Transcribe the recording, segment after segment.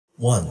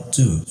1,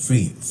 2,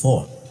 3,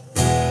 4.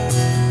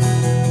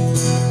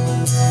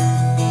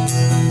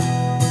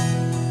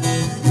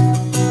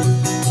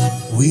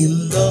 We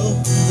love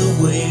the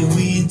way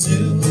we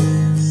do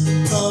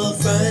our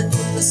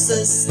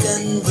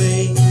Franciscan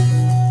Way,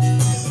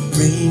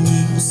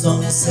 bringing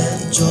songs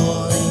and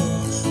joy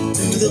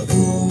to the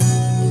poor.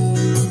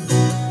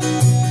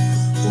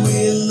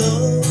 We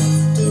love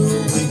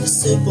doing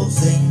simple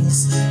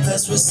things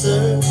as we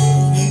serve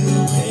you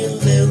in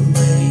little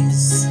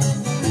ways.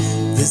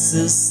 This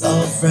is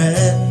our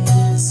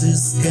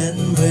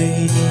Franciscan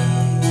Way.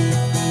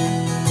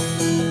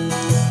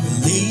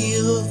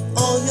 Leave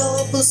all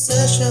your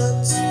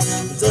possessions,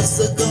 thus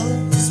the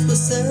gospel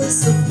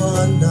says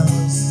upon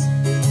us.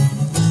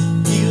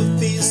 Give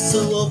peace to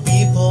all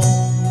people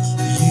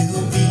you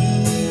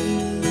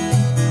meet.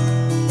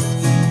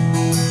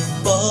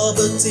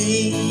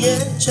 Poverty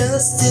and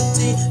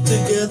chastity,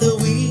 together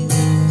we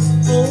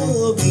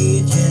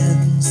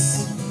obedience.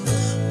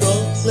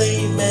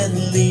 Proclaim and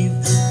live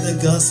the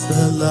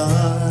gospel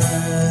life.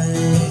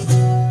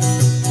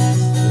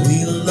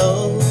 We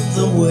love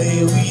the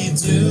way we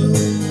do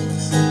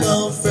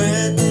our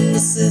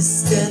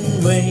Franciscan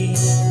Way,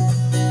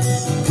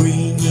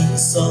 bringing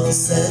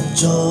songs and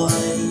joy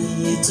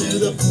to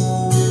the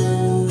poor.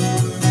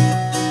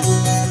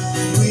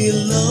 We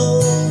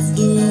love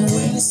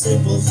doing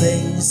simple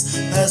things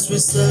as we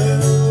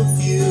serve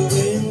you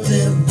in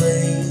their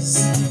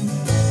ways.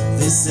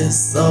 This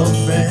is our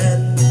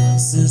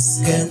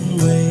Franciscan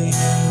Way.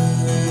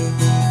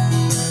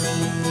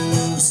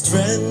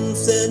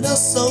 Strengthen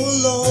us, O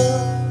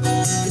Lord,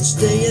 each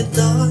day and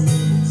night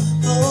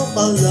of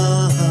our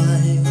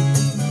life.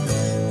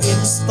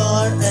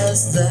 Inspire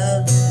us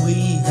that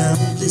we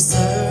humbly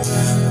serve.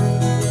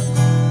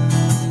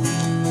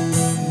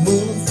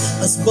 Move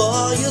us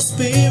by your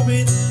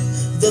spirit,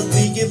 that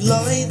we give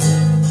light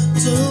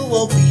to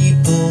all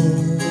people.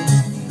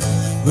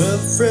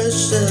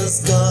 Refresh us,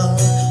 God,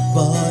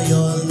 by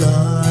your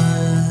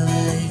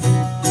light.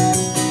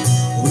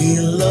 We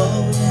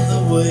love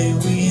the way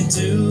we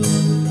do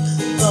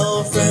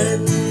our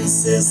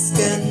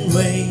Franciscan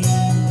Way,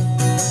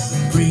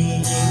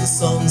 bringing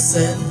songs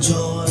and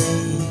joy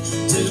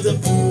to the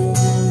poor.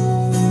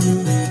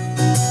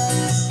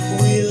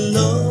 We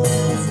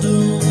love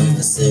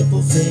doing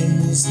simple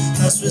things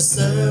as we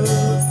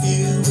serve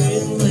you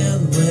in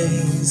little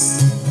ways.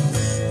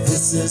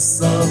 This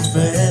is our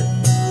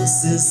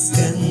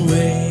Franciscan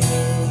Way.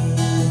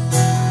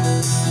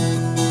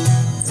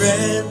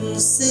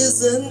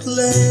 Francis and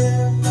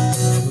Clare,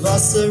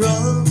 lost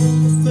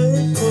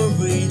Seraphic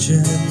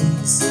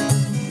origins.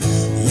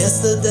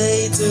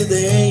 Yesterday,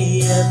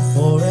 today, and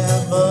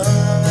forever.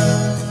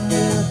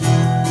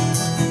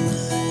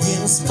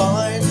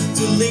 Inspired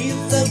to live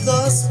the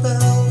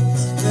gospel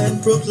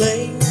and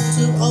proclaim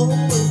to all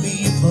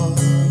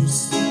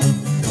peoples.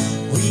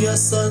 We are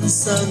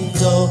sons and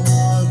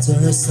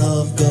daughters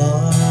of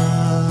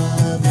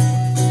God.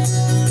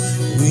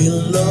 We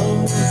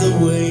love the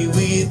way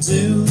we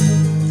do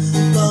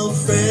our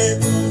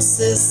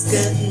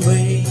Franciscan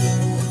Way,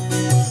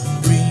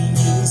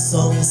 bringing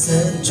songs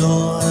and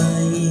joy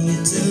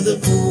to the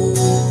poor.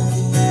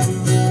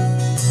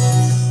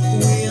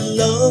 We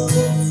love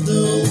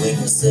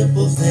doing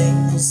simple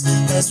things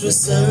as we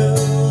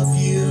serve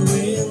you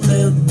in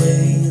little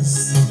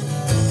ways.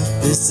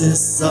 This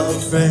is our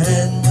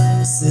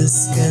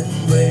Franciscan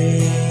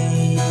Way.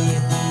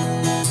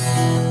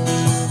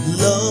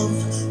 Love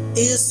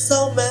is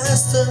our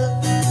master,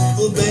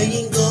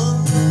 obeying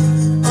God,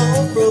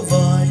 our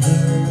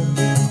provider.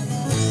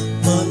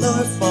 My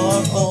life,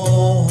 our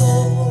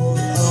all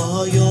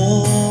are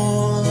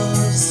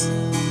yours.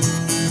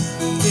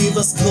 Give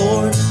us,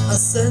 Lord, a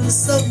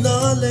sense of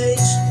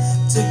knowledge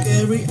to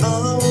carry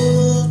out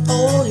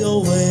all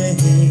your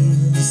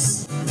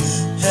ways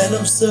and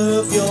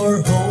observe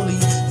your holy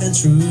and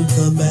true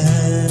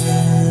command.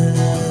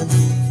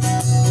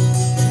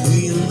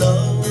 We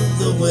love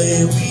the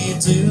way we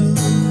do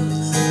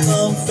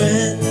our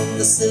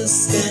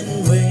Franciscan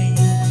Way,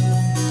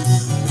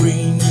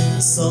 bringing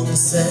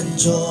songs and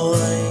joy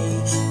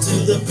to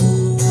the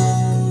poor.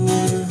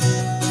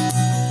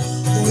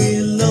 We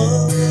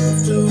love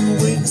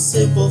doing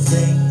simple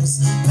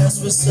things as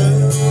we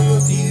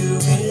serve you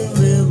in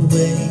little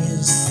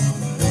ways.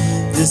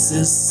 This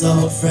is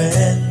our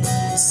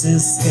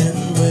Franciscan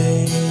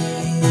Way.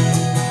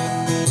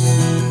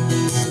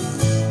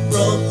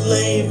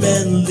 Proclaim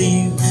and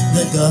live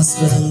the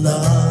gospel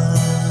life,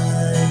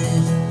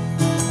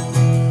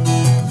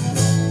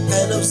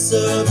 and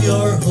observe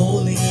your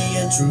holy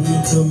and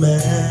true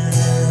command.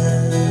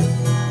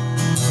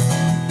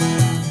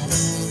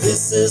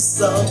 This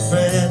is our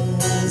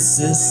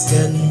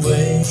Franciscan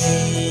Way.